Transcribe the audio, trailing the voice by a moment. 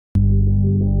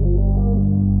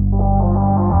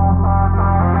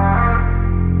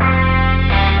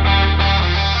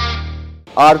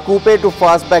Our coupe to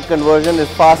fastback conversion is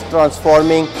fast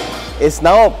transforming. It's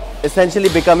now essentially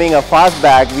becoming a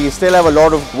fastback. We still have a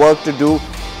lot of work to do.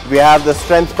 We have the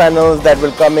strength panels that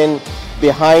will come in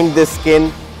behind this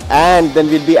skin, and then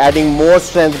we'll be adding more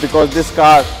strength because this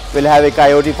car will have a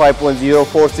Coyote 5.0,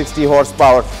 460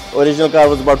 horsepower. Original car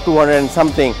was about 200 and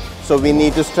something. So we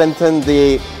need to strengthen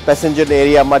the passenger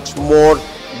area much more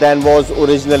than was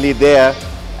originally there.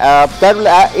 That will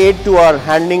aid to our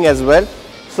handling as well.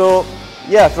 So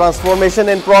yeah, transformation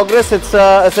in progress. It's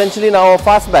essentially now a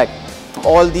fastback.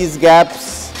 All these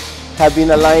gaps have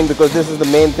been aligned because this is the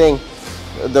main thing.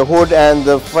 The hood and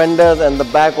the fenders and the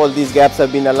back, all these gaps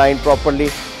have been aligned properly.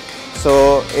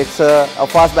 So it's a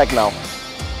fastback now.